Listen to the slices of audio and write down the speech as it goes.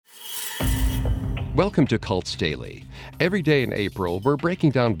Welcome to Cults Daily. Every day in April, we're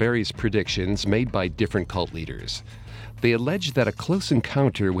breaking down various predictions made by different cult leaders. They allege that a close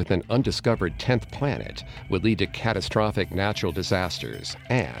encounter with an undiscovered 10th planet would lead to catastrophic natural disasters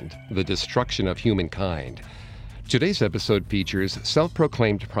and the destruction of humankind. Today's episode features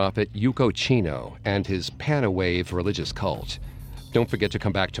self-proclaimed prophet Yuko Chino and his Pana-Wave religious cult. Don't forget to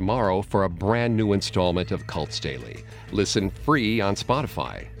come back tomorrow for a brand new installment of Cults Daily. Listen free on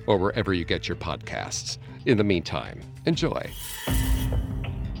Spotify or wherever you get your podcasts. In the meantime, enjoy.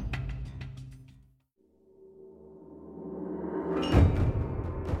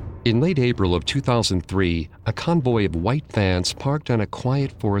 In late April of 2003, a convoy of white vans parked on a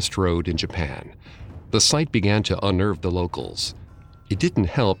quiet forest road in Japan. The sight began to unnerve the locals. It didn't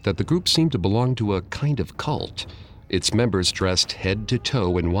help that the group seemed to belong to a kind of cult. Its members dressed head to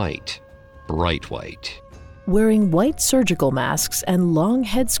toe in white, bright white. Wearing white surgical masks and long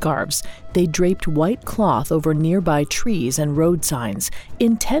headscarves, they draped white cloth over nearby trees and road signs,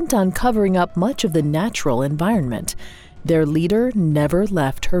 intent on covering up much of the natural environment. Their leader never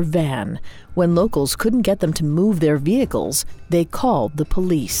left her van. When locals couldn't get them to move their vehicles, they called the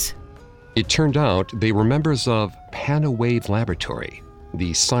police. It turned out they were members of Pana-Wave Laboratory,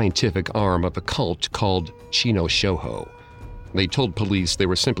 the scientific arm of a cult called Chino Shoho. They told police they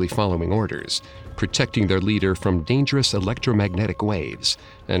were simply following orders, protecting their leader from dangerous electromagnetic waves,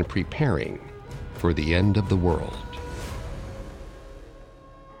 and preparing for the end of the world.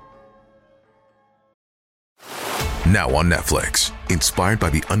 Now on Netflix, inspired by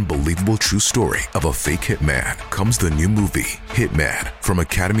the unbelievable true story of a fake hitman, comes the new movie, Hitman, from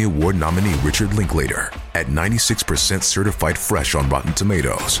Academy Award nominee Richard Linklater. At 96% certified fresh on Rotten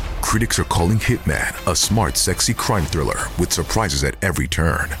Tomatoes, critics are calling Hitman a smart, sexy crime thriller with surprises at every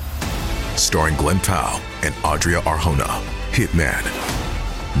turn. Starring Glenn Powell and Adria Arjona, Hitman.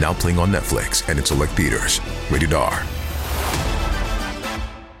 Now playing on Netflix and in select theaters. Rated R.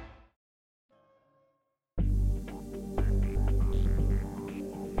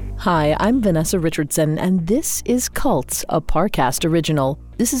 Hi, I'm Vanessa Richardson, and this is Cults, a Parcast original.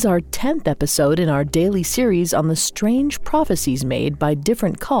 This is our 10th episode in our daily series on the strange prophecies made by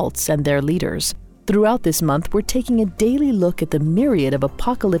different cults and their leaders. Throughout this month, we're taking a daily look at the myriad of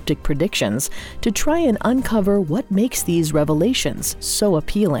apocalyptic predictions to try and uncover what makes these revelations so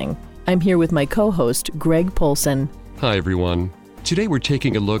appealing. I'm here with my co-host, Greg Polson. Hi, everyone. Today we're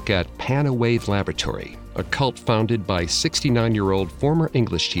taking a look at Pana-Wave Laboratory, a cult founded by 69-year-old former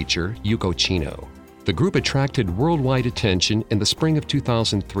English teacher Yuko Chino. The group attracted worldwide attention in the spring of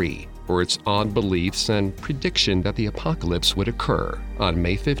 2003 for its odd beliefs and prediction that the apocalypse would occur on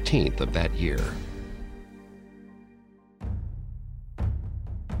May 15th of that year.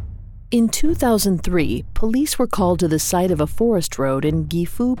 In 2003, police were called to the site of a forest road in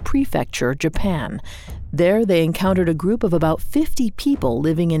Gifu Prefecture, Japan. There, they encountered a group of about 50 people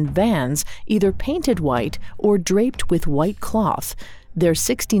living in vans, either painted white or draped with white cloth. Their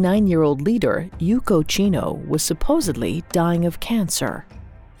 69-year-old leader, Yuko Chino, was supposedly dying of cancer.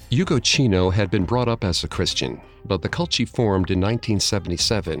 Yuko Chino had been brought up as a Christian, but the cult she formed in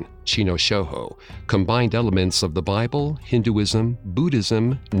 1977, Chino Shoho, combined elements of the Bible, Hinduism,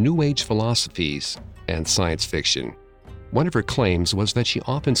 Buddhism, New Age philosophies, and science fiction. One of her claims was that she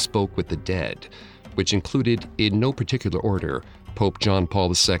often spoke with the dead, which included, in no particular order, Pope John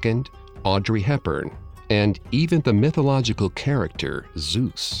Paul II, Audrey Hepburn, and even the mythological character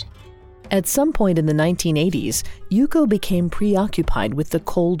Zeus. At some point in the 1980s, Yuko became preoccupied with the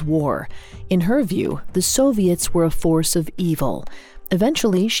Cold War. In her view, the Soviets were a force of evil.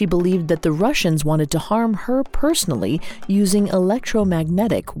 Eventually, she believed that the Russians wanted to harm her personally using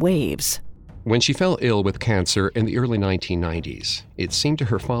electromagnetic waves. When she fell ill with cancer in the early 1990s, it seemed to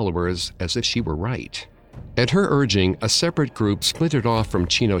her followers as if she were right. At her urging, a separate group splintered off from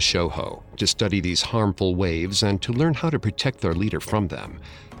Chino Shoho to study these harmful waves and to learn how to protect their leader from them.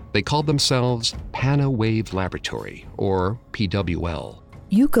 They called themselves Pana-Wave Laboratory, or PWL.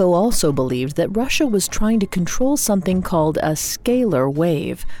 Yuko also believed that Russia was trying to control something called a scalar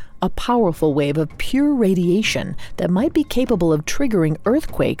wave, a powerful wave of pure radiation that might be capable of triggering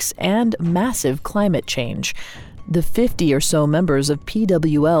earthquakes and massive climate change. The 50 or so members of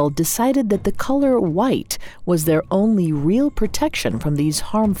PWL decided that the color white was their only real protection from these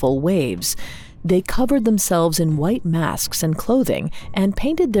harmful waves. They covered themselves in white masks and clothing and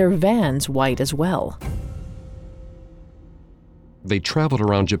painted their vans white as well. They traveled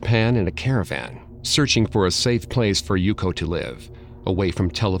around Japan in a caravan, searching for a safe place for Yuko to live, away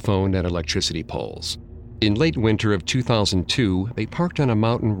from telephone and electricity poles. In late winter of 2002, they parked on a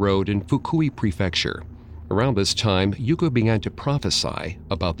mountain road in Fukui Prefecture. Around this time, Yuko began to prophesy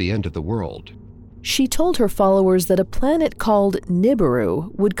about the end of the world. She told her followers that a planet called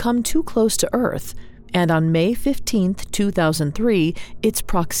Nibiru would come too close to Earth, and on May 15, 2003, its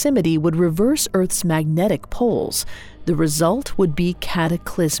proximity would reverse Earth's magnetic poles. The result would be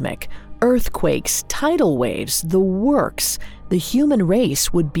cataclysmic. Earthquakes, tidal waves, the works. The human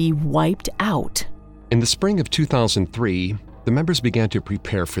race would be wiped out. In the spring of 2003, the members began to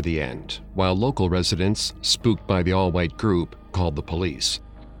prepare for the end, while local residents, spooked by the all-white group, called the police.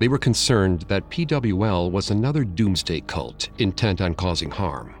 They were concerned that PWL was another doomsday cult intent on causing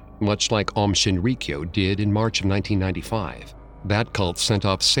harm, much like Aum Shinrikyo did in March of 1995. That cult sent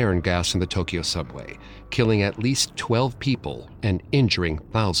off sarin gas in the Tokyo subway, killing at least 12 people and injuring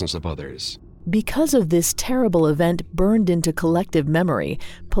thousands of others. Because of this terrible event burned into collective memory,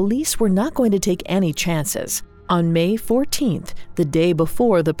 police were not going to take any chances. On May 14th, the day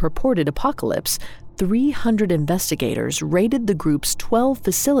before the purported apocalypse, 300 investigators raided the group's 12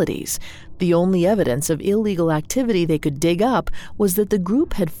 facilities. The only evidence of illegal activity they could dig up was that the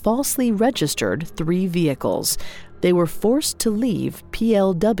group had falsely registered 3 vehicles. They were forced to leave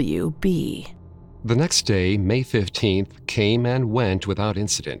PLWB. The next day, May 15th, came and went without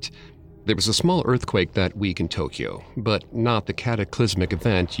incident. There was a small earthquake that week in Tokyo, but not the cataclysmic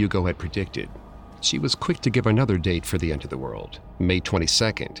event Yuko had predicted. She was quick to give another date for the end of the world, May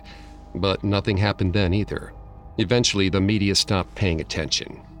 22nd, but nothing happened then either. Eventually, the media stopped paying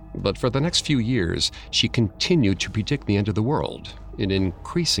attention. But for the next few years, she continued to predict the end of the world in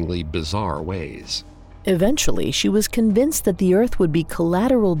increasingly bizarre ways. Eventually, she was convinced that the Earth would be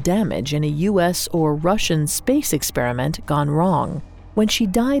collateral damage in a U.S. or Russian space experiment gone wrong. When she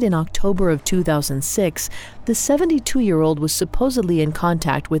died in October of 2006, the 72-year-old was supposedly in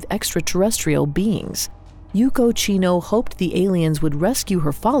contact with extraterrestrial beings. Yuko Chino hoped the aliens would rescue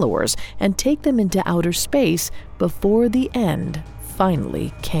her followers and take them into outer space before the end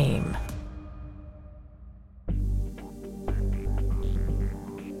finally came.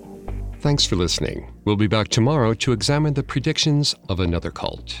 Thanks for listening. We'll be back tomorrow to examine the predictions of another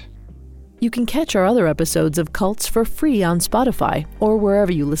cult. You can catch our other episodes of Cults for free on Spotify or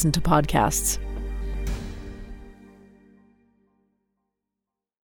wherever you listen to podcasts.